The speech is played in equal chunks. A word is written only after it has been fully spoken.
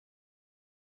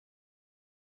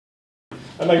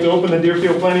I'd like to open the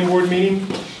Deerfield Planning Board meeting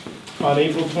on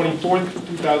April 24th,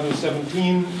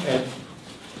 2017 at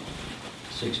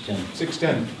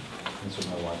 6:10. That's what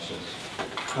my watch says.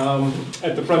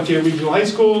 At the Frontier Regional High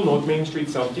School, North Main Street,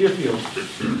 South Deerfield.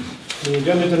 The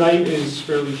agenda tonight is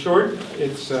fairly short.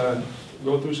 It's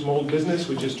go through some old business,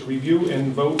 which is to review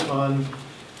and vote on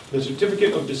the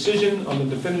certificate of decision on the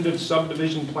definitive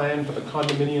subdivision plan for the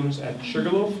condominiums at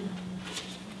Sugarloaf,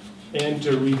 and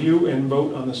to review and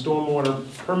vote on the stormwater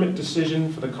permit decision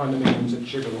for the condominiums at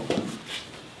Sugarloaf.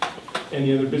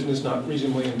 Any other business not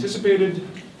reasonably anticipated,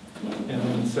 and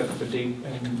then set the date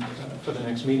and, for the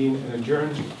next meeting and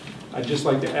adjourn. I'd just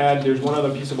like to add, there's one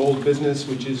other piece of old business,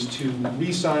 which is to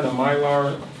re-sign a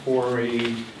Mylar for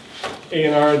a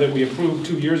A&R that we approved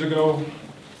 2 years ago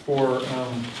for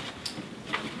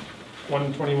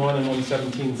 121 and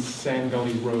 117 Sand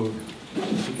Gully Road.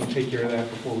 We can take care of that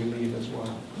before we leave as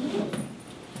well.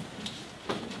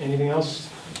 Anything else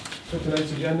for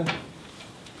tonight's agenda?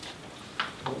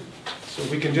 So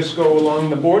we can just go along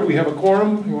the board. We have a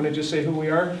quorum. You want to just say who we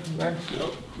are, Max?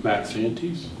 Yep. Max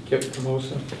Antes. Kip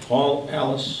Camosa. Paul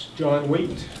Ellis. John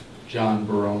Waite. John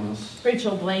Baronis.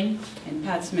 Rachel Blaine. And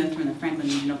Pat Smith from the Franklin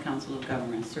Regional Council of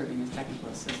Governments, serving as technical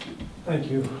assistant. Thank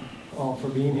you all for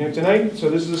being here tonight. So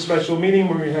this is a special meeting.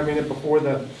 We're having it before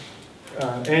the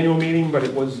annual meeting, but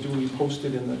it was duly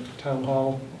posted in the town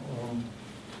hall.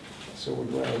 So we're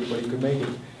glad everybody could make it.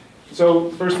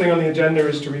 So first thing on the agenda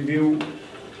is to review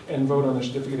and vote on the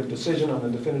certificate of decision on the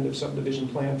definitive subdivision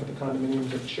plan for the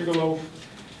condominiums at Sugarloaf.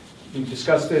 We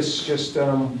discussed this just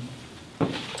a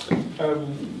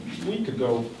week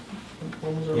ago.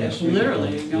 When was our Yes, last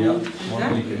Literally, Yep. going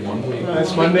 1 week and 1 week. Last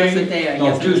Well, Monday? was the day, I No,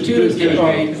 guess. It was Tuesday. Tuesday, Oh.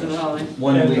 right, because of the holiday.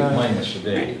 1 week And, minus a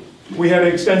day. We had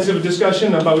extensive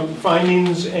discussion about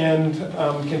findings and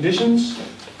conditions,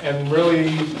 and really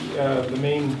the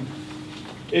main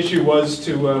issue was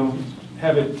to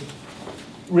have it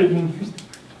written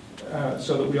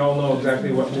so that we all know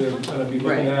exactly what we're going to be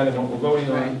looking at and what we're voting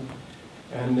on. Right.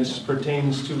 And this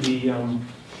pertains to the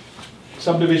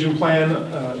subdivision plan,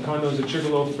 condos at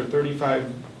Sugarloaf for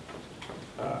 35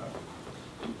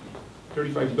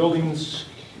 buildings,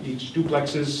 each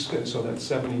duplexes, so that's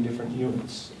 70 different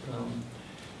units.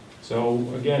 So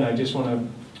again, I just want to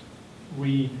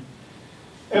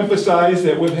re-emphasize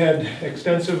that we've had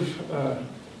extensive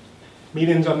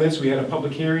meetings on this. We had a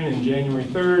public hearing in January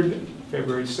 3rd,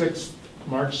 February 6th,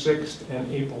 March 6th,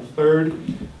 and April 3rd.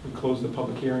 We closed the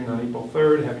public hearing on April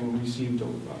 3rd, having received a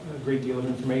great deal of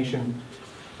information.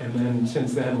 And then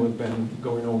since then, we've been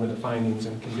going over the findings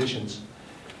and conditions.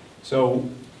 So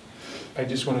I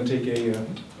just want to take a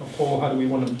poll. How do we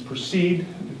want to proceed?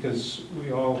 Because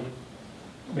we all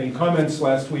made comments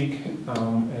last week, and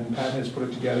Pat has put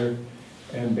it together.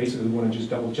 And basically, we want to just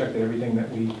double check that everything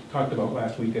that we talked about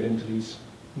last week get into these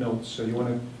notes. So you want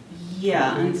to?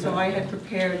 Yeah, and so I had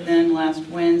prepared then last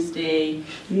Wednesday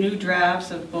new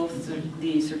drafts of both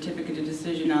the certificate of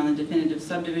decision on the definitive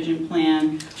subdivision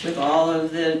plan with all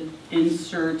of the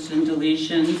inserts and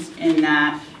deletions in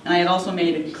that. And I had also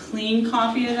made a clean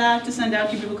copy of that to send out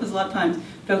to people, because a lot of times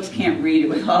folks can't read it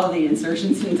with all the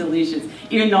insertions and deletions.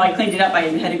 Even though I cleaned it up, I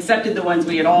had accepted the ones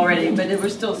we had already, but there were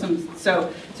still some.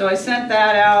 So I sent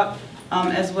that out,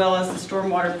 as well as the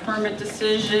stormwater permit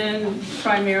decision.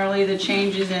 Primarily the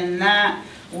changes in that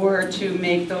were to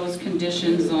make those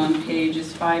conditions on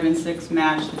pages 5 and 6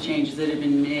 match the changes that had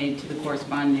been made to the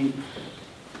corresponding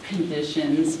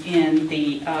conditions in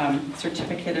the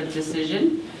certificate of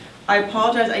decision. I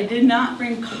apologize, I did not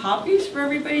bring copies for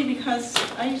everybody because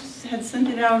I had sent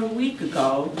it out a week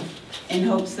ago in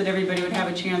hopes that everybody would have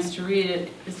a chance to read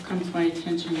it. This comes to my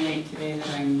attention late today that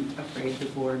I'm afraid the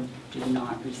board did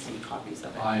not receive copies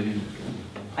of it. I didn't.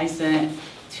 I sent it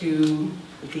to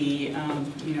the,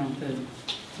 to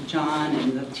John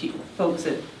and the folks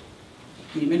at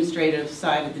the administrative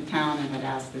side of the town, and had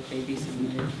asked that they be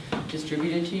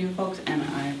distributed to you folks, and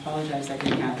I apologize I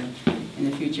didn't have it. In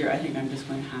the future, I think I'm just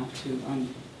going to have to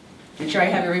make sure I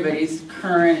have everybody's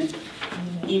current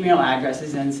email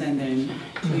addresses and send them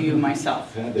to you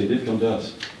myself. Yeah, they did come to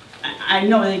us. I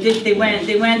know they did. They went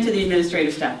to the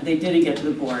administrative staff. They didn't get to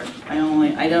the board. I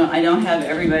don't have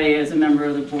everybody as a member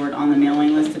of the board on the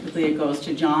mailing list. Typically, it goes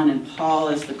to John and Paul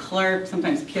as the clerk.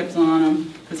 Sometimes Kip's on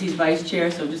them because he's vice chair.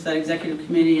 So just that executive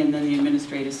committee and then the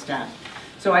administrative staff.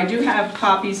 So I do have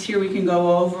copies here. We can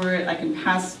go over it. I can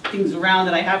pass things around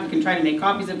that I have. We can try to make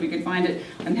copies if we can find it.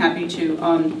 I'm happy to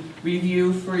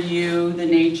review for you the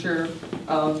nature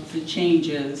of the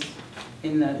changes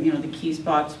in the the key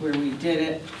spots where we did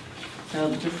it. So I'll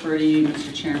defer to you,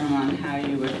 Mr. Chairman, on how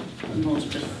you would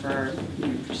most prefer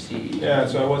me to proceed. Yeah,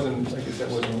 so I wasn't, like I said,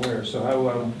 wasn't aware. So how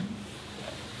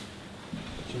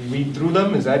Should we read through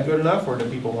them? Is that good enough, or do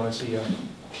people want to see a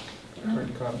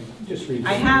hard copy? Just read.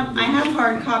 I have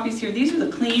hard copies here. These are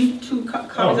the clean,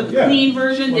 copies of the yeah. clean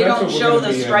version. Well, They that's don't what we're show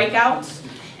gonna the be, strikeouts,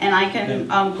 and I can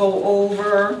go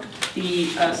over the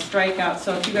strikeouts.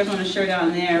 So if you guys want to share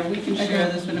down there, we can share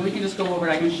this one, and we can just go over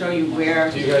it. I can show you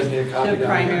where Do you guys need a copy the down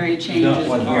primary here? changes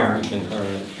One here, are. I can,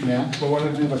 Yeah. Well, what I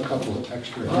have a couple of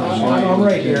extra. I'm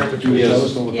right here. Yes. Yeah, the three of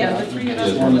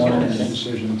us Yes. will look at this.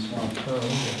 Decisions. Oh, okay.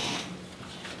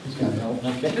 He's gonna help.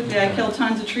 okay. Typically, I kill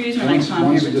tons of trees when I One's- come here,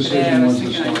 one's but a today I decision, was one's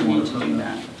a thinking I didn't need to stormwater do permit.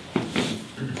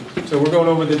 that. So we're going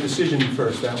over the decision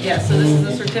first, that one. Yeah, so this is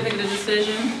the certificate of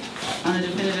decision on the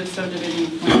definitive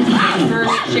subdivision plan. So the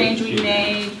first change we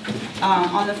made,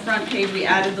 on the front page, we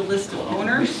added the list of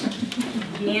owners,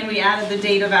 and we added the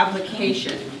date of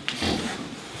application.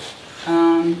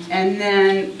 And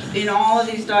then, in all of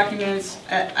these documents,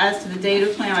 as to the date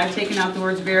of plan, I've taken out the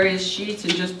words various sheets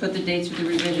and just put the dates for the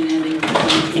revision ending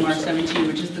March 17,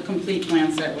 which is the complete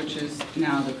plan set, which is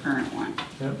now the current one.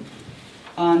 Yep.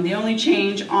 The only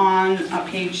change on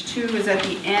page 2 is at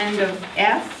the end of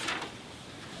F,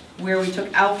 where we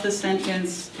took out the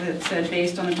sentence that said,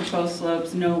 based on the proposed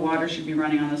slopes, no water should be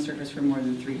running on the surface for more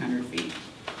than 300 feet.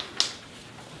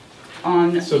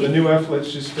 So the new F,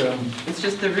 let's just, It's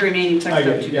just the remaining text I get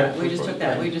that it, you yeah. got. We just took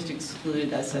that, we just excluded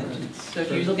that sentence. So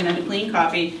if you're looking at a clean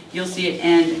copy, you'll see it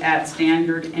end at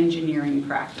standard engineering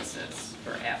practices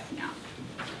for F now.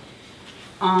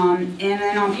 And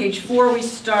then on page 4, we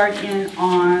start in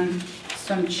on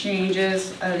some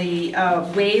changes, the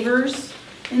waivers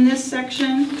in this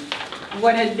section.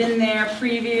 What had been there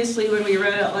previously when we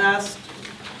read it last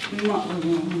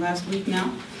week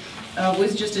now,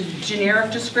 was just a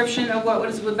generic description of what it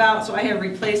was about, so I have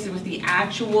replaced it with the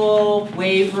actual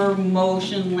waiver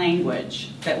motion language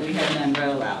that we had then read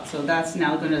aloud. So that's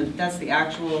now that's the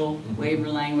actual waiver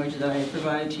language that I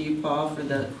provided to you, Paul, for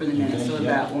the minutes, so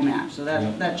that will match. So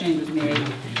that change was made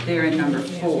there in number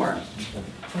 4.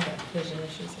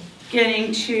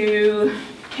 Getting to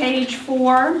page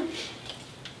 4.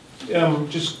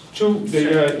 just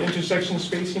the intersection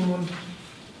spacing one,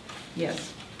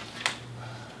 Yes.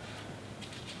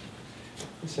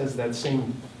 it says that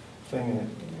same thing in it.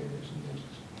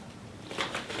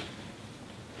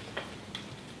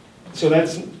 So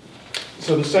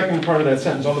the second part of that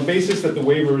sentence, on the basis that the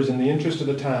waiver is in the interest of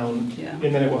the town, Yeah.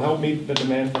 and that it will help meet the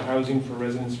demand for housing for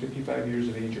residents 55 years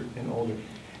of age and older,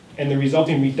 and the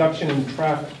resulting reduction in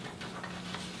traffic.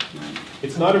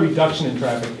 It's not a reduction in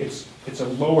traffic, it's a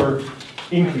lower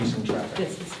increase in traffic.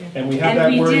 And we have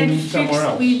that wording somewhere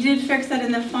else. We did fix that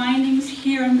in the findings.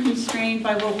 Here I'm constrained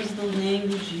by what was the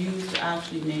language used to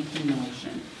actually make the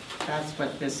motion. That's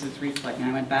what this is reflecting.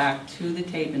 I went back to the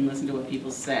tape and listened to what people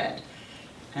said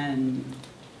and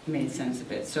made sense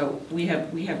of it. So we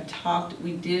have talked,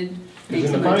 we did make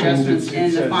in the some findings, adjustments it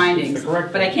in says the it's findings. the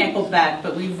correct But I one. can't go back,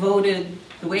 but we voted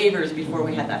the waivers before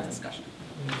we had that discussion.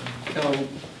 So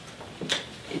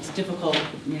it's difficult,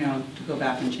 to go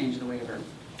back and change the waiver.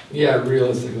 Yeah,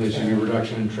 realistically, it should be a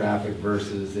reduction in traffic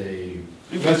versus a,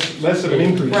 Less of an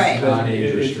increase. Right. Non-age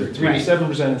It's restricted. 3 to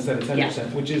 7% instead of Yeah.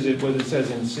 10%, which is what it says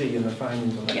in C in the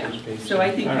findings on the Yeah, first page. so I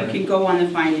think All we right. can go on the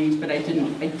findings, but I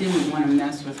didn't want to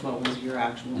mess with what was your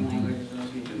actual language of those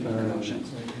of you doing the motions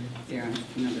there on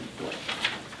number 4.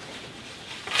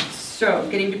 So,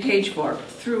 getting to page 4.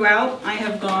 Throughout, I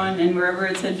have gone, and wherever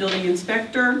it said building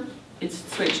inspector, it's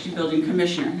switched to building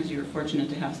commissioner, because you were fortunate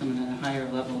to have someone at a higher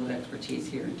level of expertise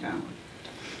here in town.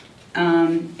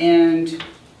 And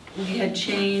we had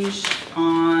changed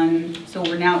on, so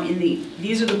we're now in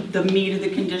these are the meat of the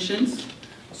conditions.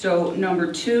 So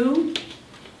number 2,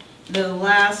 the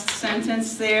last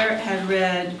sentence there had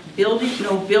read,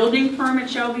 no building permit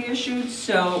shall be issued,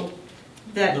 so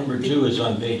that. Number 2 is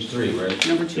on page 3, right?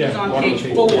 Number 2 is Yeah, on bottom of page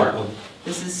page 4.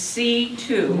 This is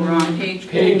C2, we're on page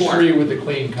 4. page 3 with the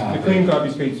clean The copy. clean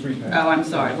copy's page 3, Pat. Oh, I'm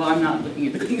sorry, well, I'm not looking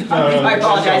at the clean No, copy, no, I that's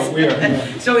all apologize. we are,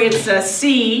 yeah. So it's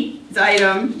C, the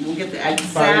item, we'll get the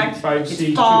exact, it's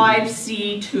 5C2.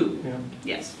 5C2, Yeah.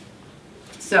 yes.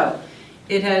 So,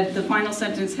 the final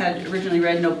sentence had originally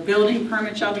read, no building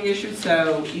permit shall be issued,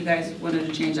 so you guys wanted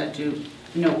to change that to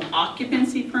no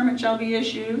occupancy permit shall be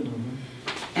issued.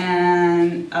 Mhm.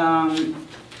 And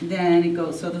then it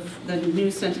goes, so the new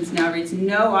sentence now reads,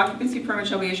 no occupancy permit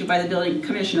shall be issued by the building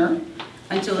commissioner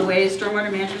until the ways,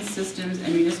 stormwater management systems,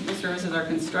 and municipal services are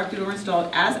constructed or installed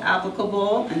as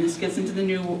applicable, and this gets into the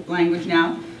new language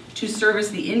now, to service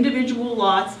the individual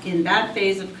lots in that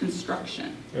phase of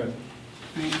construction. Good.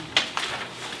 Right.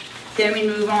 Then we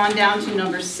move on down to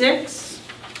number 6.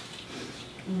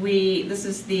 This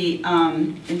is the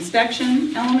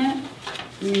inspection element.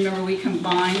 Remember, we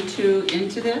combined 2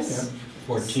 into this.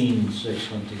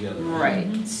 14-6 went together.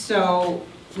 Right, so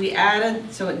we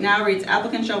added, so it now reads,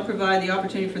 applicant shall provide the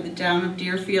opportunity for the town of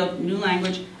Deerfield, new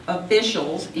language,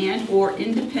 officials and/or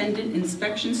independent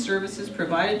inspection services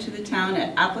provided to the town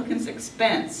at applicant's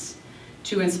expense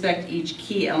to inspect each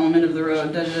key element of the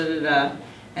road, da-da-da-da-da.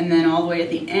 And then all the way at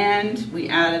the end, we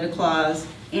added a clause,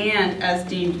 and as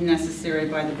deemed necessary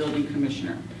by the building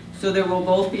commissioner. So there will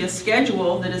both be a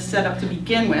schedule that is set up to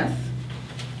begin with,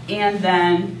 and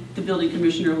then the building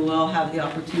commissioner will have the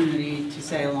opportunity to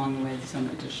say along the way that some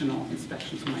additional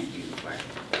inspections might be required.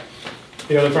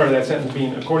 The other part of that sentence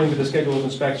being, according to the schedule of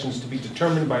inspections to be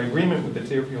determined by agreement with the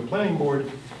Deerfield Planning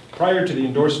Board prior to the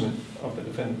endorsement of the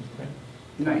defendant,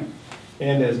 right? Right.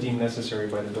 And as deemed necessary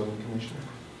by the building commissioner.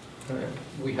 All right,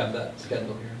 We have that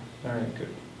schedule here. all right, good.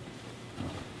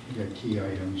 We got key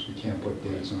items, we can't put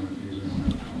dates on it, because we don't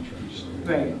have contracts.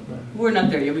 so- Right. We're not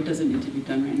there yet, it doesn't need to be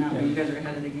done right now, but you guys are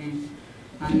ahead of the game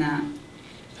on that.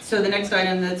 So the next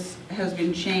item that has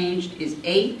been changed is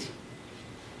 8.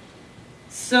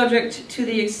 Subject to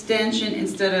the extension,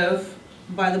 instead of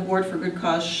by the board for good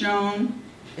cause shown,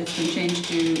 it's been changed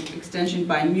to extension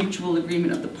by mutual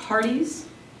agreement of the parties.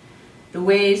 The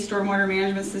ways stormwater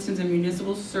management systems and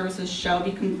municipal services shall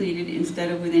be completed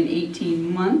instead of within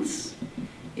 18 months.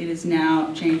 It is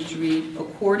now changed to read,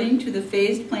 according to the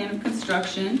phased plan of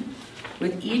construction,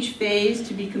 with each phase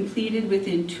to be completed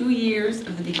within 2 years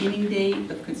of the beginning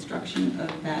date of construction of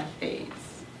that phase.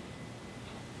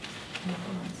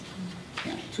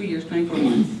 Yeah, 2 years, 24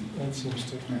 months. That seems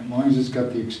to, As long as it's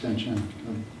got the extension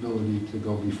ability to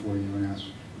go before you and ask.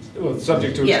 well,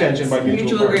 subject to Yeah, extension by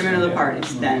mutual agreement of the yeah.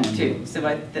 parties then too. So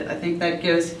I think that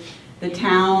gives the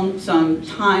town some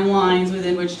timelines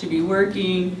within which to be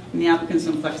working, and the applicant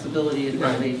some flexibility in how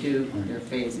Right. they do their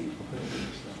phasing.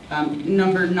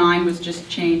 Number 9 was just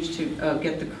changed to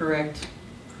get the correct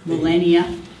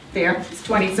millennia there. It's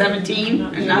 2017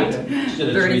 and not Instead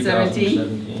of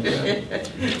 3017.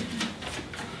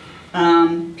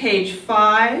 3017. Page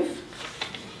 5,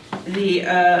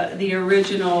 the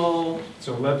original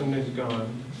So 11 is gone.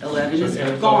 11 So is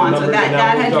it's all gone, so numbers that and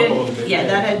now had moved up a little been, bit, yeah, yeah.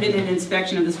 that had been an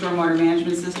inspection of the stormwater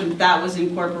management system. That was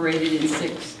incorporated in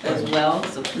 6 as Right. well,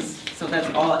 so that's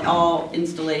all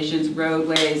installations,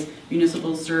 roadways,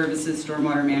 municipal services,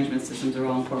 stormwater management systems are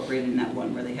all incorporated in that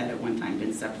one where they had at one time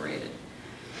been separated.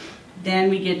 Then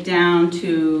we get down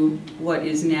to what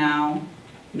is now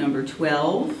number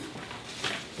 12.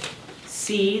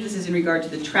 C, this is in regard to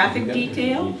the traffic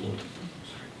detail.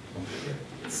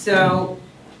 So,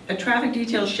 a traffic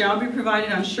detail shall be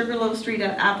provided on Sugarloaf Street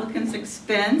at applicant's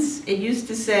expense. It used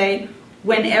to say,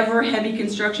 whenever heavy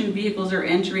construction vehicles are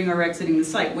entering or exiting the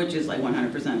site, which is like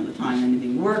 100% of the time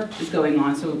anything work is going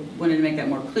on. So, wanted to make that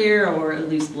more clear, or at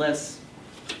least less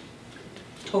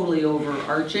totally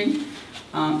overarching.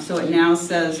 So it now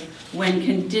says, when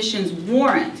conditions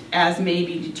warrant, as may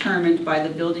be determined by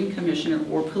the building commissioner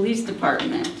or police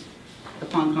department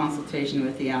upon consultation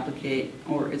with the applicant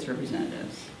or its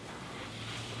representatives.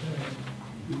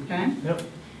 Okay? Yep.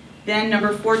 Then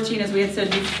number 14, as we had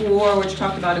said before, which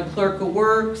talked about a clerk of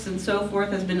works and so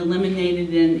forth, has been eliminated,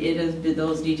 and it has been,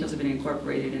 those details have been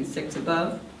incorporated in 6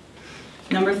 above.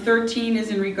 Number 13 is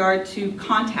in regard to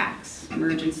contacts,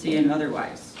 emergency and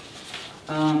otherwise.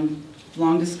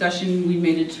 Long discussion, we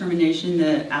made a determination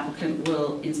that applicant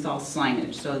will install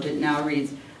signage. So that now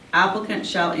reads, applicant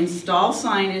shall install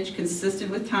signage consistent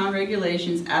with town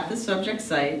regulations at the subject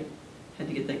site. Had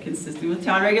to get that consistent with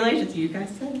town regulations, you guys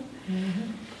said it.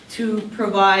 To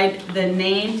provide the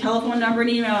name, telephone number, and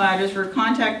email address for a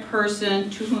contact person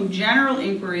to whom general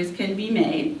inquiries can be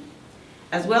made,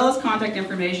 as well as contact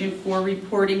information for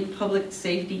reporting public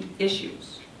safety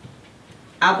issues.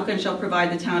 Applicant shall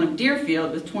provide the town of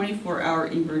Deerfield with 24-hour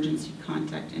emergency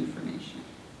contact information.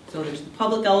 So there's the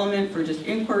public element for just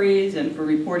inquiries and for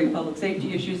reporting public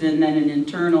safety issues, and then an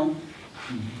internal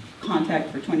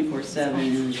contact for 24/7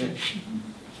 in the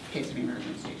case of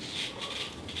emergency.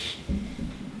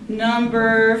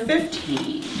 Number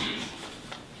 15.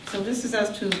 So this is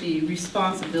as to the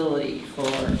responsibility for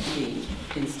the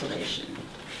installation.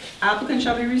 Applicant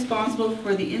shall be responsible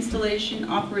for the installation,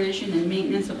 operation, and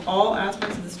maintenance of all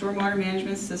aspects of the stormwater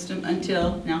management system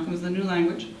until, now comes the new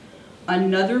language,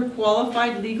 another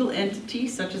qualified legal entity,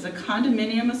 such as a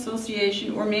condominium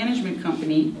association or management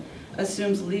company,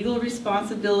 assumes legal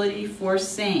responsibility for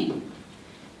same.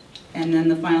 And then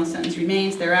the final sentence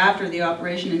remains, thereafter, the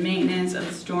operation and maintenance of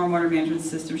the stormwater management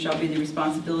system shall be the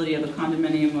responsibility of a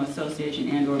condominium association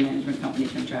and or management company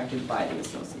contracted by the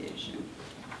association.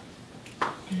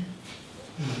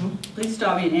 Please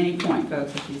stop me at any point,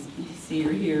 folks, if you see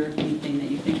or hear anything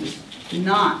that you think is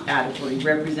not adequately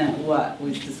represent what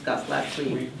was discussed last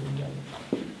week.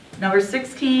 Number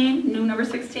 16, new number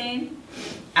 16,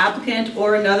 applicant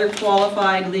or another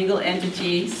qualified legal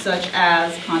entity such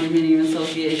as condominium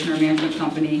association or management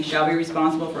company shall be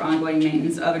responsible for ongoing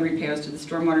maintenance, other repairs to the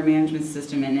stormwater management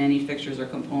system and any fixtures or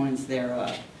components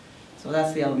thereof. So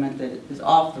that's the element that is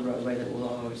off the roadway that will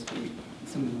always be,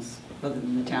 someone else other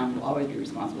than the town will always be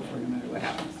responsible for no matter what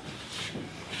happens.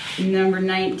 Number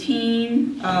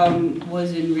 19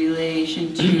 was in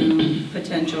relation to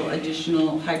potential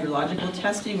additional hydrological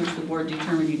testing, which the board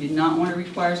determined you did not want to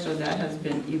require, so that has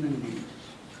been eliminated.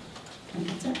 And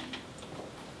that's it.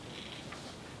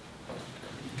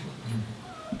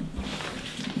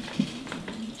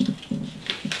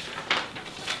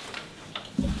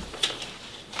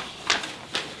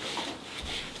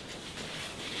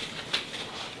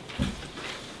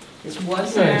 This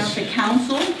was sent out to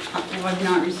council. I've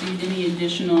not received any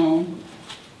additional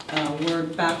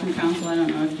word back from council. I don't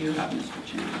know if you have, Mr.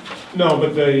 Chairman. No,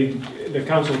 but the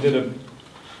council did a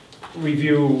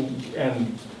review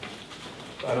and,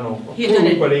 I don't know, He had done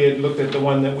it. but he had looked at the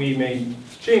one that we made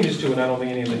changes to, and I don't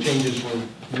think any of the changes were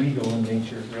legal in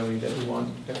nature, really, that we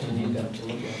need them to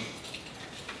look at.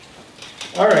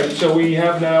 All right, so we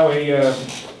have now a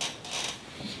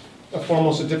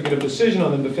formal certificate of decision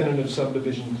on the definitive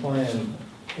subdivision plan.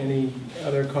 Any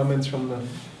other comments from the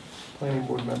planning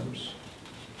board members?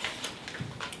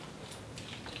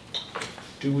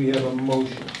 Do we have a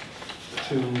motion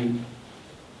to,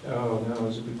 oh, no,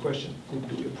 that's a good question. Do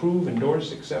we approve,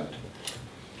 endorse, accept?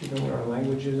 Do you know what our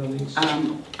language is on these?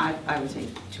 I would say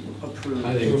to approve.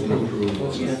 I think it's an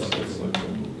approval. Yes.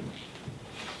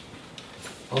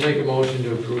 I'll make a motion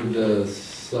to approve the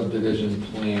subdivision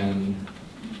plan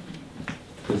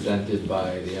presented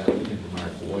by the applicant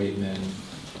Mark Whiteman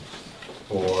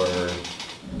for the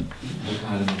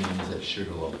condominiums at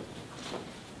Sugarloaf.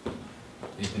 Do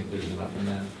you think there's enough in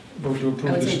that? Vote to I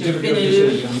approve would the say certificate of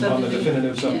definitive decision on the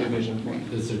definitive subdivision Yeah. plan.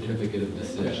 The certificate of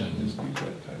decision.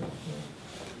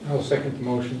 I'll second the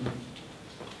motion.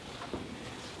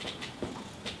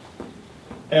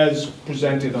 As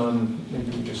presented on,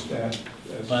 maybe we just add. as-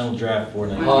 Final draft for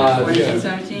next.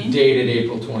 2017? Dated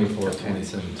April 24th,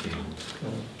 2017.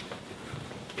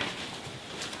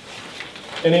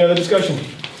 Any other discussion?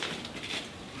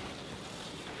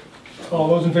 All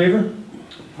those in favor?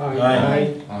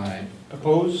 Aye. Aye.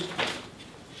 Opposed?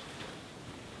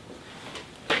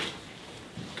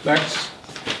 Max?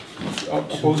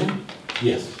 Opposing?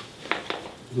 Yes.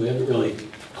 We haven't really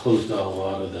closed out a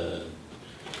lot of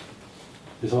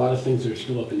there's a lot of things that are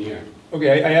still up in the air.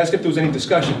 Okay, I asked if there was any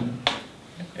discussion,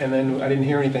 and then I didn't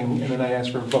hear anything, and then I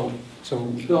asked for a vote, so,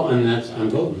 Well, and I'm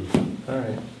voting. all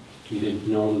right.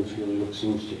 No one really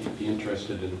seems to be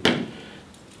interested in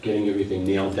getting everything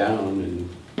nailed down, and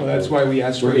Well, that's why we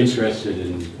asked for. we're interested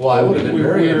in. Well, I would have been We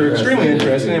very interested. were extremely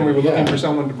interested, and we were looking Yeah. for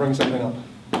someone to bring something up.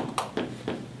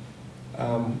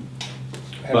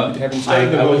 But Having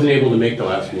started the I wasn't vote, able to make the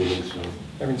last meeting, so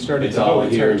having started it's the all vote,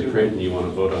 it's here hard in to. print, and you want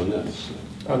to vote on this.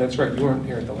 Oh, that's right, you weren't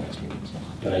here at the last meeting, so.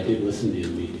 But I did listen to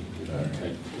the meeting. All right.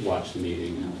 I watched the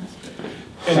meeting. No, that's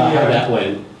good. Saw how Any, that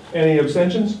went. any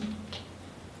abstentions?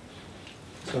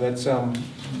 So that's, and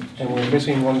we're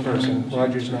missing one person,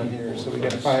 Roger's not here, so we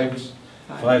got 5-1.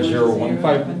 501.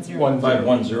 510.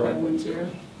 510.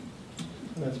 510.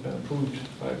 That's been approved,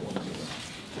 510.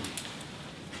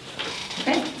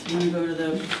 Okay, so you want to go to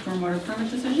the stormwater permit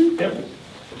decision? Yep.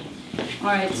 All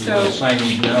right, You want so to sign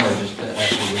these now or just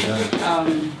after we're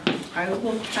done? I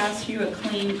will pass you a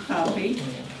clean copy.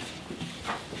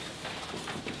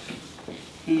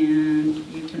 And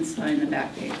you can sign the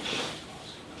back page.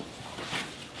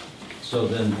 So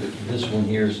then this one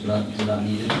here is not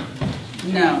needed?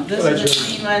 No, this Well, is that's a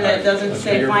clean one that doesn't Okay,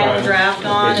 say you're final fine. draft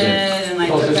on it, Okay, and I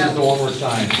Oh, took this is the out. one we're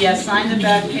signing. Yeah, sign the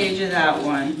back page of that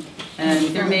one. And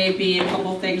there may be a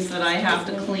couple things that I have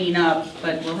to clean up,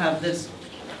 but we'll have this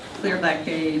clear back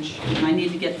page. And I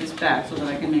need to get this back so that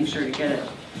I can make sure to get it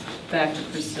back to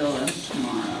Priscilla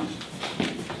tomorrow.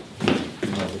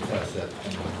 I'll pass that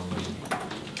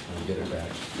and get it back.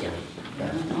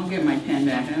 I'll get my pen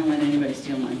back. I don't let anybody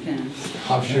steal my pens.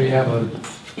 I'm sure you have a,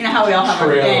 You know how we all have our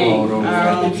Trail thing, load over our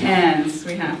own there. pens.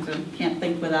 We have to, can't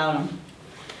think without them.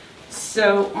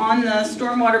 So on the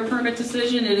stormwater permit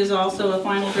decision, it is also a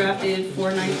final draft dated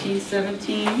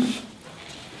 4/19/17.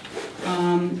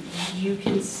 You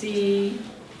can see,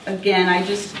 again,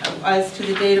 as to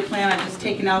the data plan, I've just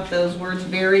taken out those words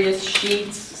various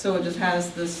sheets, so it just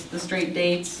has the straight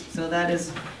dates. So that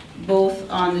is both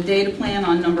on the data plan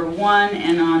on number 1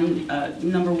 and on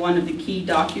number 1 of the key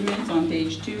documents on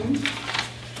page 2.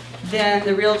 Then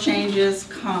the real changes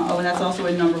come, oh, that's also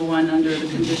in number 1 under the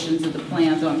conditions of the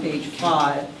plans on page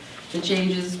 5. The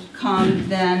changes come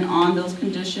then on those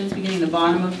conditions, beginning at the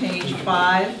bottom of page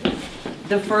 5.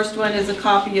 The first one is a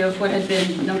copy of what had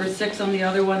been number 6 on the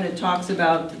other one that talks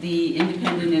about the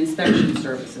independent inspection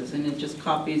services, and it just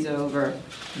copies over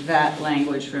that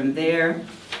language from there.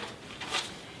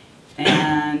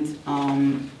 And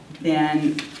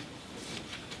then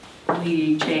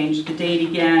we changed the date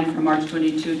again from March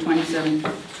 22, 2017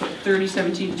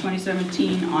 to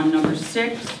 2017 on number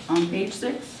 6, on page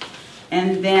 6.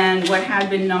 And then what had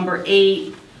been number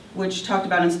 8, which talked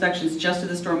about inspections just of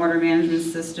the stormwater management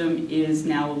system, is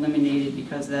now eliminated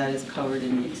because that is covered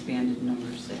in the expanded number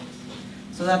 6.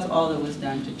 So that's all that was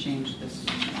done to change this.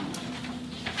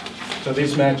 So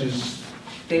this matches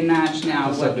They match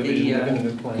now the what the subdivision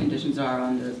definitive plan. conditions are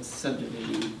on the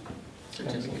subdivision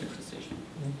certificate of decision.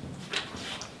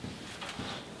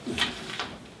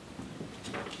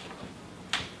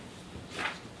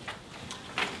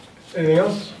 Anything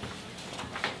else?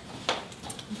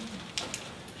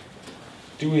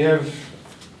 Do we have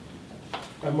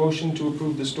a motion to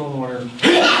approve the stormwater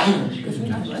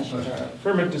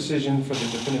permit decision for the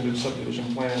definitive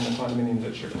subdivision plan and the condominiums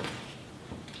at Sugar?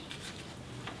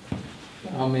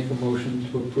 I'll make a motion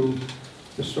to approve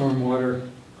the stormwater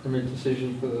permit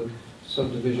decision for the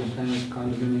subdivision plan and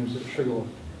condominiums at Sugarloaf.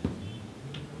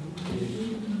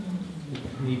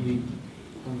 Need be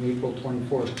on April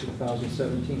 24th,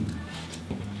 2017.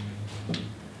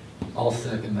 I'll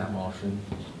second that motion.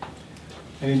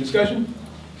 Any discussion?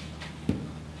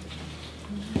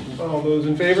 All those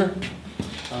in favor?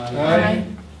 Aye.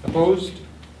 Opposed?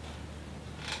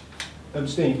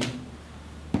 Abstained?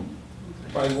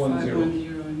 510.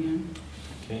 510 again.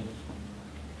 Okay.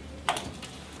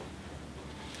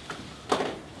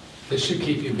 This should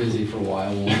keep you busy for a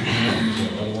while, won't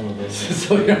it?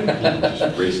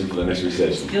 Just bracing for the next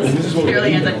recession. Feels This is what we fairly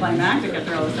need. anticlimactic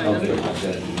after all this time, doesn't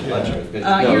it?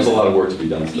 No, there's a lot of work to be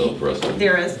done still for us.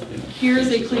 There is. Here's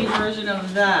a clean version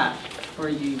of that for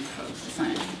you folks to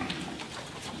sign.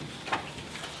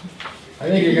 I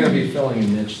think you're gonna be filling a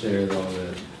niche there, though,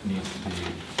 that needs to be.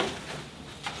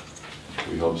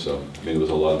 We hope so. I mean, there was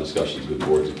a lot of discussions with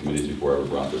boards and committees before I ever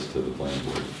brought this to the planning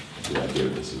board. The idea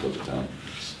that this is what the town,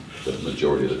 the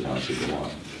majority of the town should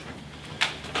want.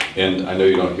 And I know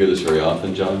you don't hear this very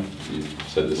often, John. You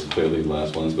said this clearly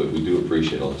last ones, but we do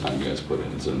appreciate all the time you guys put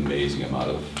in. It's an amazing amount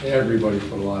of, Everybody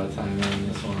put a lot of time in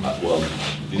this one. well,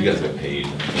 you guys get paid.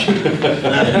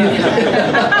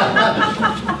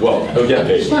 Well, they'll get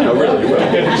paid. No, really, you will.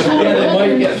 Yeah,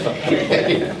 they might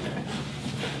get.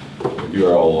 You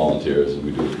are all volunteers, and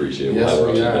we do appreciate it. We'll Yes, have our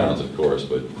we ups and are. downs, of course,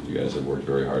 but you guys have worked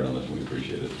very hard on this, and we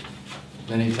appreciate it.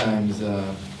 Many times,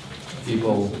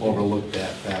 people overlook that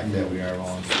fact that we are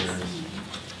volunteers.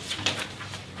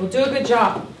 We'll do a good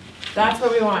job. That's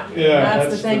what we want. Yeah, That's the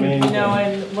that's the thing, main you know,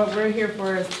 thing. and what we're here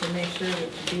for is to make sure that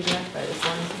we do that, but as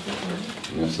long as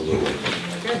we do Absolutely. it,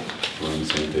 we're good. We're on the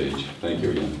same page. Thank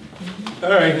you again. All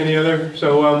right, any other?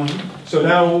 So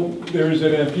now there's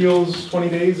an appeals, 20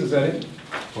 days, is that it?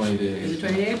 20 It's a days.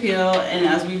 20-day appeal, and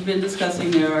as we've been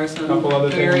discussing, there are some Couple other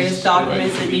various things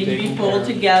documents that that need need to be to be taken pulled care of.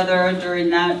 together during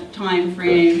that time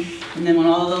frame. And then when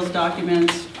all of those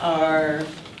documents are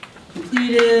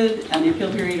completed and the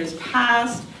appeal period is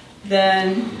passed,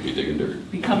 then Be digging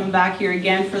dirt. be coming back here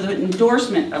again for the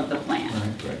endorsement of the plan.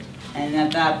 Right. And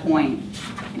at that point,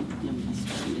 I'm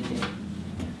starting to dig.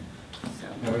 So,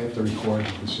 Now we have to record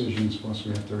the decisions, plus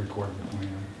we have to record the plan.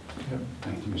 Yep.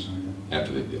 After you sign it.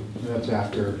 After the deal. That's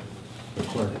after the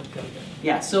clerk.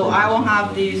 yeah, so I will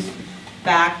have these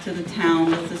back to the town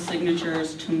with the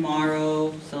signatures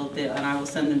tomorrow, and I will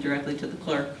send them directly to the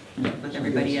clerk with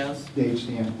everybody else. Date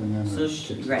stamped and then.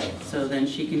 So, right, so then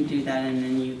she can do that, and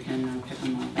then you can pick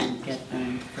them up and get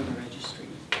them for the registry.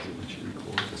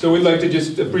 So we'd like to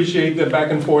just appreciate the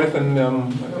back and forth, and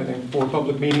I think 4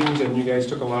 public meetings, and you guys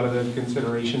took a lot of the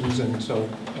considerations, and so,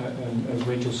 and as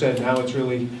Rachel said, now it's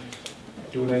really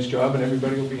do a nice job, and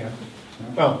everybody will be happy.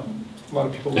 Well, a lot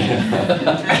of people will.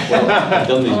 Well, I've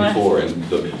done these before, and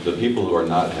the people who are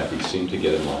not happy seem to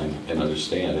get in line and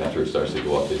understand after it starts to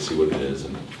go up, they see what it is,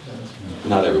 and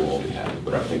not everyone will be happy,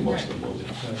 but I think most of them will be.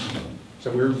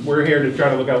 So we're here to try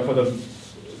to look out for the,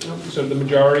 so the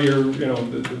majority or,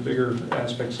 the bigger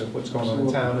aspects of what's going on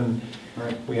in town, and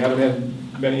Right. we haven't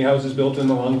had many houses built in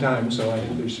a long time, so I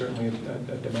think there's certainly a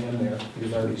demand there.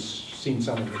 You've already seen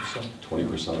some of it, so.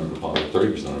 20% of the deposit,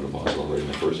 30% of the deposit already in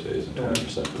the first phase, and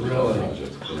 20% for the Really?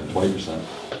 project. Yeah, 20%,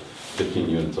 15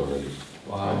 units already.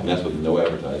 Wow. And that's with no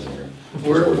advertising here.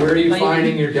 Where are you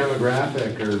finding your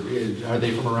demographic, or are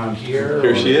they from around here?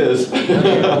 Here she is. What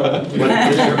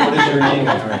is your name?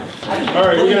 Oh. All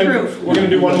right, we're gonna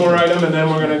do one more item, and then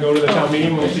we're gonna go to the town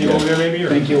meeting. We'll see you over there maybe, or?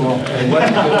 Thank you all.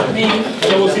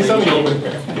 So we'll see some of you over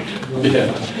there.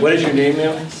 Yeah. What is your name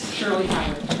now? Shirley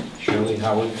Howard. Shirley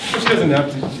Howard? She doesn't have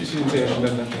to, she didn't say she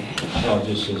doesn't have to. Oh,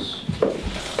 just as,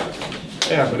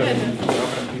 Yeah, but I mean, we don't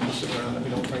have people sitting around that we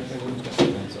don't frankly want.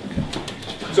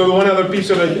 So the one other piece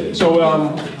of it,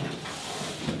 so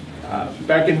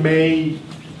back in May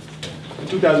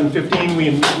 2015,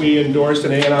 we endorsed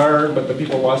an A&R, but the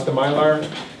people lost the Mylar,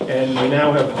 and we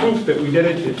now have proof that we did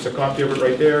it. It's a copy of it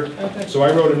right there. Okay. So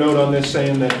I wrote a note on this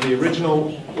saying that the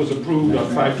original was approved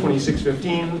on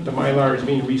 5/26/15. The Mylar is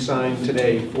being re-signed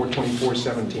today,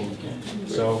 4/24/17.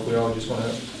 So we all just want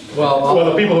to, well,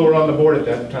 the people who were on the board at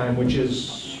that time, which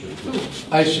is,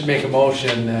 I should make a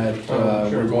motion that Sure.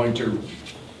 we're going to,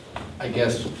 I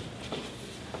guess,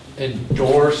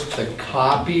 endorse the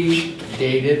copy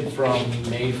dated from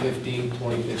May 15,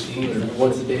 2015, or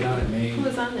what's the date on it, May? Who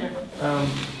was on there?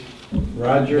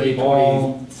 Roger, May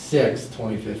Paul, 26,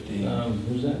 2015.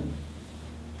 who's that?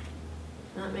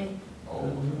 Not me.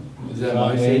 Is that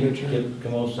my signature? Kip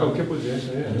Camosa. oh, Kip was there,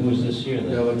 so And yeah. who was this here That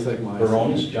then? looks like my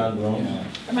Barones, signature. John Barones? Yeah.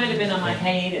 I might have been on my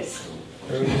hiatus.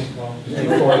 Four of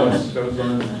us, that was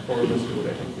on, four of us do it,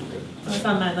 I think we're good. I was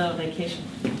on my little vacation.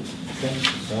 Okay,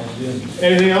 sounds good.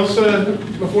 Anything else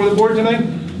before the board tonight?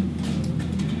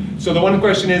 So the one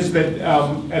question is that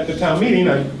at the town meeting,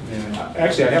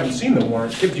 actually, I haven't seen the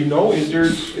warrant. Kip, do you know, is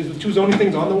the two zoning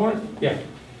things on the warrant? Yeah,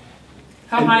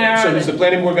 How And high so are is the they?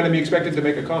 planning board going to be expected to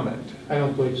make a comment? I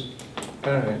don't believe so.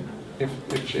 All right. If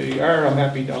they are,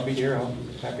 I'll be here, I'll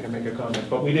be happy to make a comment.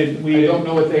 But we I don't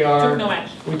know what they are. Took no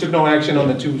action. we took no action on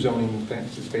the two zoning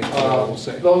things, is basically all we'll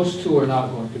say. Those two are not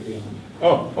going to be on.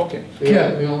 Oh, okay.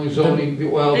 The only zoning,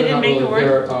 well, They they're not didn't make the really,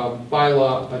 they're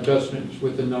bylaw adjustments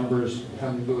with the numbers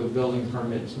having to do with building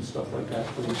permits and stuff like that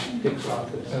for Dick's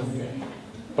office. Okay.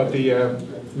 But the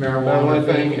Marijuana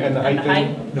thing and the height And the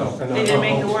height? thing? No. They didn't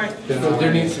make the warrant.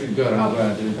 There needs to be, good, I'm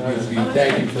glad, there needs to be,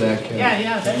 thank you for that, Kim. Yeah,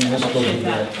 yeah, that's, Let's go appreciate do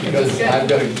that. that. Because Good. I've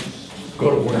got to go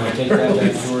to Wanna work. take that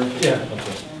back to work? Yeah.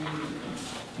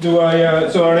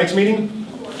 Okay. So our next meeting?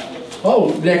 Oh,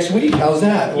 next week, how's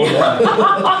that?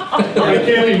 It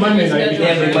can't be Monday night. You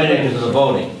can't be late into the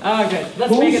voting. Oh, good.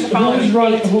 Let's make it the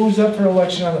following. Who's up for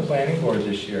election on the planning board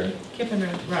this year? Kip and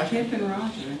Roger. Kip and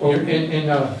Roger.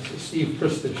 And Steve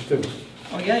Pristich too.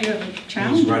 Oh, yeah, you have a He's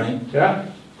challenge. running. Yeah?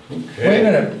 Wait a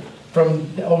minute, from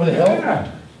over the hill?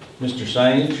 Yeah. Mr.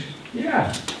 Signage?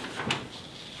 Yeah.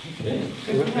 Okay.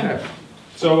 Good for him.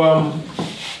 So,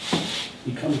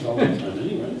 He comes all the time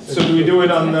anyway. so do we do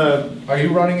it on the, Are you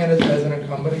running it as an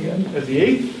incumbent again? as the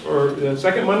 8th, or the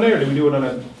second Monday, or do we do it on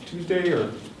a Tuesday,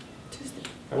 or? Tuesday.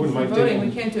 I wouldn't mind Voting, we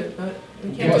taking. can't do it, but we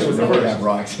You can't must do it. remember to second. have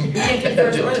rocks. We can't do the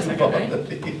first or the second, right?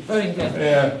 Voting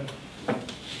day. Yeah.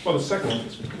 Well, the second one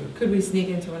is good. Could we sneak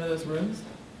into one of those rooms?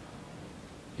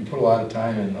 You put a lot of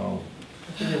time in though.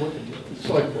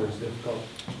 Select board is difficult,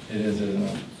 It is, isn't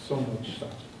it? so much stuff.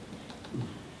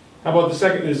 How about the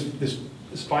second, there's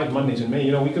 5 Mondays in May,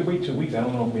 you know, we could wait 2 weeks, I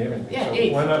don't know if we have anything. Yeah, So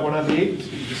 8th. why not the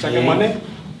 8th, the second The 8th. Monday?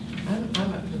 I'm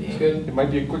up for the It's 8th. good. It might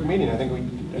be a quick meeting, I think we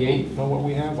don't know what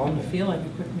we have on I there. feel like a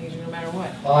quick meeting no matter what.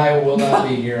 I will not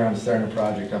be here, I'm starting a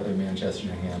project up in Manchester,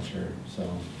 New Hampshire, so.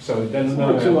 So then, It's no,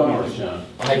 only 2 hours, John.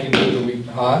 I can do the week,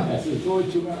 huh? Yes, it's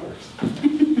only 2 hours.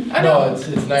 Oh, No, it's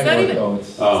night not work even. though,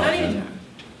 It's not even.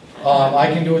 I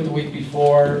can do it the week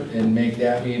before and make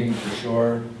that meeting for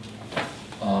sure.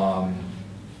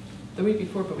 The week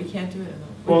before, but we can't do it.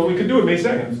 well, we could do it May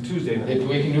 2nd, it's Tuesday night. If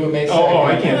we can do it May 2nd. Oh,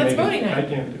 I Oh, can't that's make it. voting night. I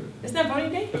can't do it. Isn't that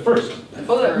voting day? The 1st.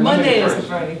 Oh, Monday Monday is the first.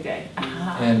 voting day.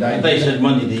 Ah. And I thought you said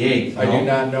Monday the 8th, I do no?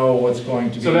 not know what's going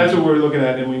to be. So that's what we're looking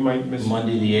at, and we might miss,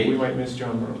 Monday the we 8th? might miss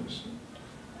John Rose.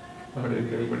 But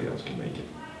if everybody else can make it.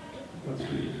 Let's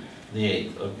see. The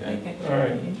 8th, okay. Okay. All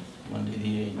right. Monday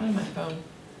the 8th. On my phone.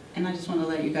 And I just want to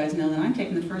let you guys know that I'm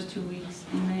taking the first 2 weeks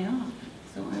in May off,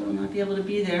 so I will not be able to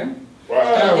be there.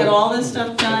 I'll get all this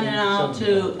stuff done and out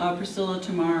to Priscilla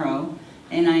tomorrow,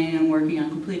 and I am working on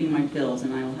completing my bills,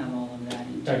 and I will have all of that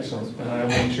in. Excellent, and I'll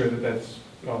make sure that that's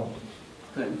all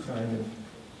Good. signed.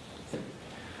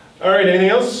 All right, anything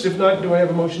else? If not, do I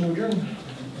have a motion to adjourn?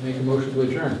 Make a motion to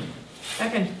adjourn.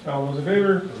 Second. All those in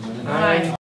favor?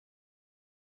 Aye.